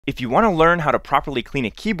If you want to learn how to properly clean a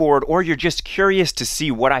keyboard, or you're just curious to see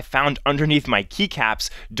what I found underneath my keycaps,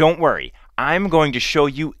 don't worry, I'm going to show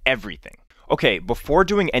you everything. Okay, before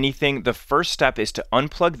doing anything, the first step is to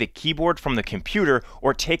unplug the keyboard from the computer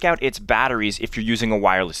or take out its batteries if you're using a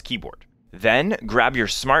wireless keyboard. Then, grab your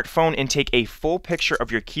smartphone and take a full picture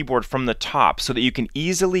of your keyboard from the top so that you can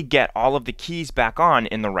easily get all of the keys back on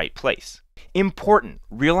in the right place. Important,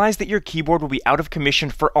 realize that your keyboard will be out of commission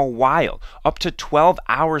for a while, up to 12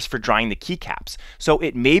 hours for drying the keycaps, so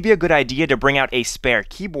it may be a good idea to bring out a spare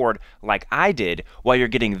keyboard like I did while you're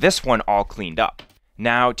getting this one all cleaned up.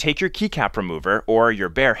 Now take your keycap remover, or your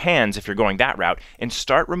bare hands if you're going that route, and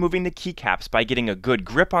start removing the keycaps by getting a good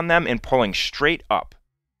grip on them and pulling straight up.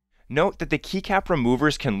 Note that the keycap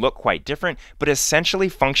removers can look quite different, but essentially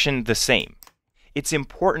function the same. It's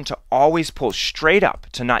important to always pull straight up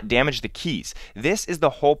to not damage the keys. This is the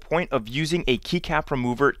whole point of using a keycap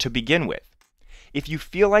remover to begin with. If you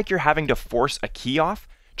feel like you're having to force a key off,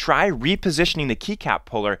 try repositioning the keycap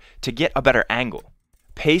puller to get a better angle.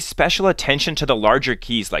 Pay special attention to the larger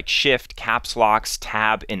keys like Shift, Caps Locks,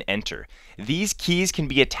 Tab, and Enter. These keys can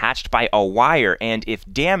be attached by a wire and, if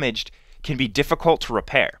damaged, can be difficult to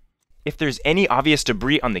repair. If there's any obvious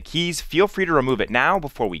debris on the keys, feel free to remove it now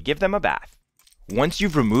before we give them a bath. Once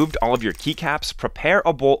you've removed all of your keycaps, prepare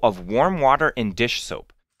a bowl of warm water and dish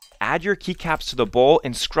soap. Add your keycaps to the bowl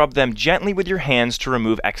and scrub them gently with your hands to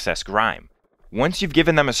remove excess grime. Once you've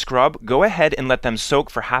given them a scrub, go ahead and let them soak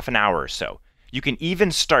for half an hour or so. You can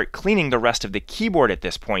even start cleaning the rest of the keyboard at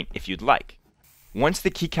this point if you'd like. Once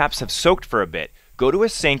the keycaps have soaked for a bit, go to a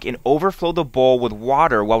sink and overflow the bowl with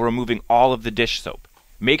water while removing all of the dish soap.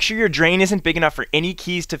 Make sure your drain isn't big enough for any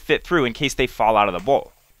keys to fit through in case they fall out of the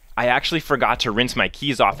bowl. I actually forgot to rinse my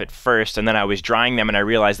keys off at first, and then I was drying them and I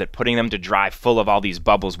realized that putting them to dry full of all these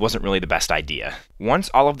bubbles wasn't really the best idea. Once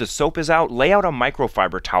all of the soap is out, lay out a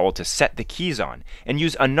microfiber towel to set the keys on, and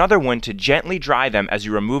use another one to gently dry them as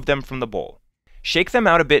you remove them from the bowl. Shake them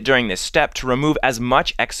out a bit during this step to remove as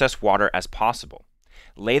much excess water as possible.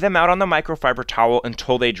 Lay them out on the microfiber towel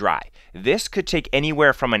until they dry. This could take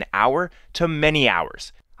anywhere from an hour to many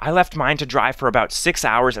hours. I left mine to dry for about 6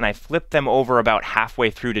 hours, and I flipped them over about halfway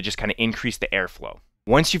through to just kind of increase the airflow.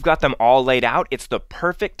 Once you've got them all laid out, it's the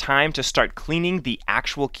perfect time to start cleaning the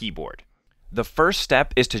actual keyboard. The first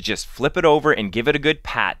step is to just flip it over and give it a good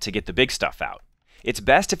pat to get the big stuff out. It's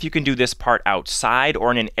best if you can do this part outside or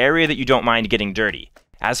in an area that you don't mind getting dirty.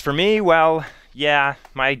 As for me, well, yeah,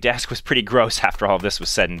 my desk was pretty gross after all of this was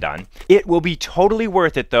said and done. It will be totally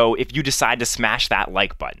worth it though if you decide to smash that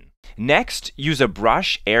like button. Next, use a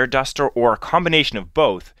brush, air duster, or a combination of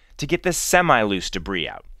both to get the semi-loose debris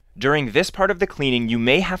out. During this part of the cleaning, you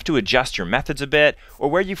may have to adjust your methods a bit or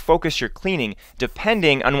where you focus your cleaning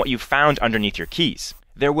depending on what you found underneath your keys.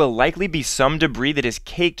 There will likely be some debris that is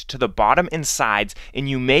caked to the bottom and sides, and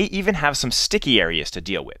you may even have some sticky areas to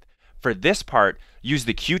deal with. For this part, use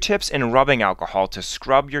the Q-tips and rubbing alcohol to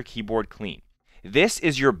scrub your keyboard clean. This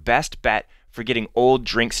is your best bet for getting old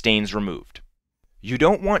drink stains removed. You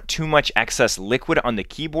don't want too much excess liquid on the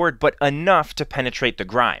keyboard, but enough to penetrate the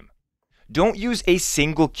grime. Don't use a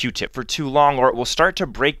single Q-tip for too long or it will start to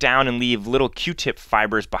break down and leave little Q-tip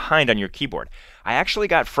fibers behind on your keyboard. I actually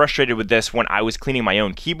got frustrated with this when I was cleaning my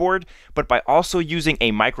own keyboard, but by also using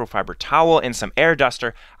a microfiber towel and some air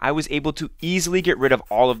duster, I was able to easily get rid of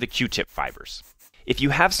all of the Q-tip fibers. If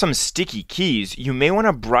you have some sticky keys, you may want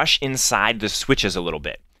to brush inside the switches a little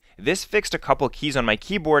bit. This fixed a couple keys on my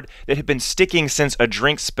keyboard that had been sticking since a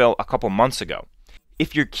drink spill a couple months ago.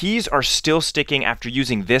 If your keys are still sticking after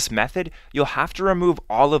using this method, you'll have to remove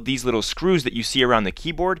all of these little screws that you see around the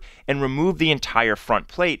keyboard and remove the entire front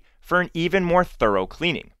plate for an even more thorough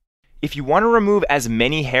cleaning. If you want to remove as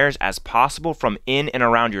many hairs as possible from in and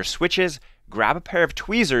around your switches, grab a pair of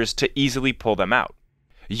tweezers to easily pull them out.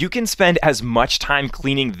 You can spend as much time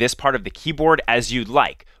cleaning this part of the keyboard as you'd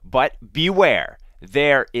like, but beware.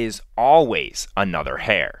 There is always another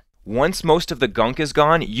hair. Once most of the gunk is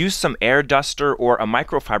gone, use some air duster or a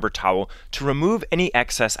microfiber towel to remove any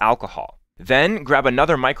excess alcohol. Then grab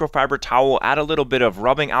another microfiber towel, add a little bit of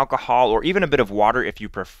rubbing alcohol or even a bit of water if you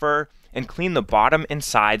prefer, and clean the bottom and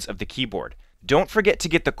sides of the keyboard. Don't forget to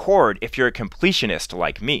get the cord if you're a completionist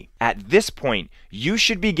like me. At this point, you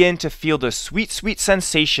should begin to feel the sweet, sweet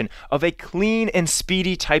sensation of a clean and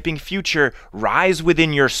speedy typing future rise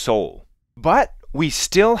within your soul. But we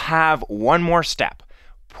still have one more step,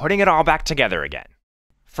 putting it all back together again.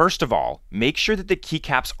 First of all, make sure that the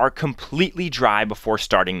keycaps are completely dry before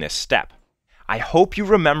starting this step. I hope you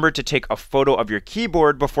remember to take a photo of your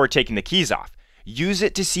keyboard before taking the keys off. Use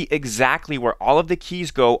it to see exactly where all of the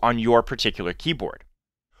keys go on your particular keyboard.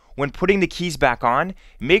 When putting the keys back on,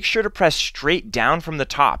 make sure to press straight down from the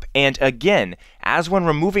top, and again, as when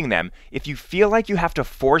removing them, if you feel like you have to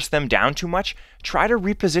force them down too much, try to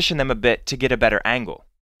reposition them a bit to get a better angle.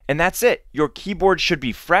 And that's it. Your keyboard should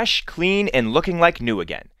be fresh, clean, and looking like new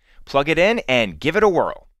again. Plug it in and give it a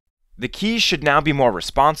whirl. The keys should now be more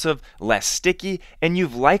responsive, less sticky, and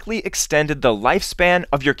you've likely extended the lifespan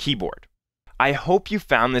of your keyboard. I hope you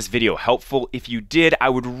found this video helpful. If you did, I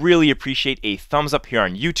would really appreciate a thumbs up here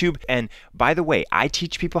on YouTube. And by the way, I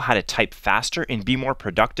teach people how to type faster and be more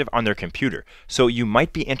productive on their computer, so you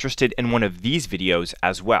might be interested in one of these videos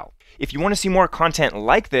as well. If you want to see more content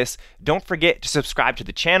like this, don't forget to subscribe to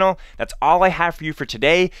the channel. That's all I have for you for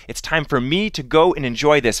today. It's time for me to go and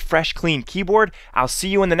enjoy this fresh, clean keyboard. I'll see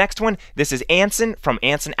you in the next one. This is Anson from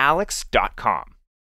AnsonAlex.com.